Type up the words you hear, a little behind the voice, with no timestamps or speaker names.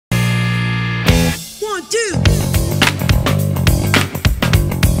1, 2.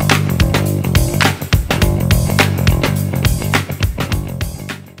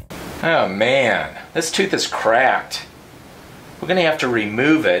 Oh man, this tooth is cracked. We're gonna have to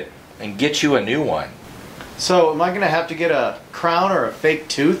remove it and get you a new one. So, am I gonna have to get a crown or a fake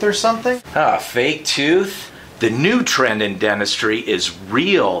tooth or something? Ah, fake tooth? The new trend in dentistry is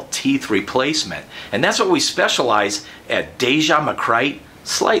real teeth replacement. And that's what we specialize at Deja McCreight,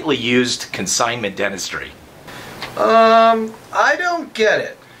 slightly used consignment dentistry. I don't get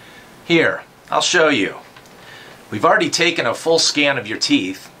it. Here, I'll show you. We've already taken a full scan of your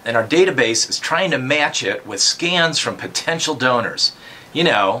teeth, and our database is trying to match it with scans from potential donors. You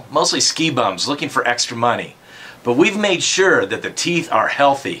know, mostly ski bums looking for extra money. But we've made sure that the teeth are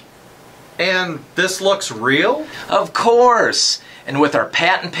healthy. And this looks real? Of course! And with our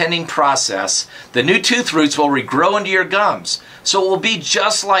patent pending process, the new tooth roots will regrow into your gums, so it will be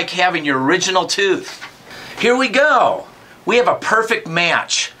just like having your original tooth. Here we go! We have a perfect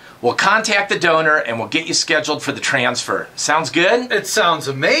match. We'll contact the donor and we'll get you scheduled for the transfer. Sounds good? It sounds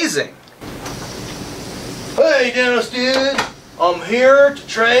amazing. Hey, dentist dude. I'm here to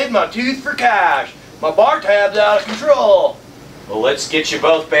trade my tooth for cash. My bar tab's out of control. Well, let's get you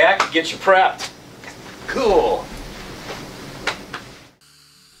both back and get you prepped. Cool.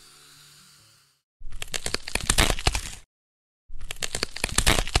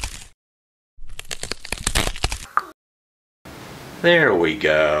 There we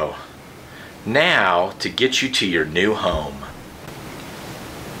go. Now to get you to your new home.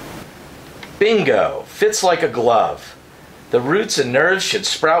 Bingo! Fits like a glove. The roots and nerves should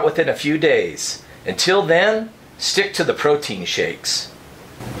sprout within a few days. Until then, stick to the protein shakes.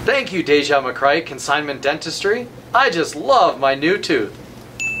 Thank you, Deja McCreight, Consignment Dentistry. I just love my new tooth.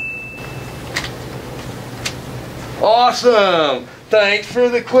 Awesome. Thanks for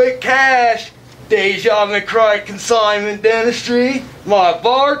the quick cash. Deja McCreight Consignment Dentistry. My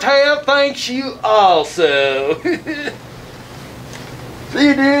bar tab thanks you also. See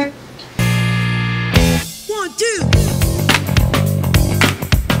you, dude. 1, 2.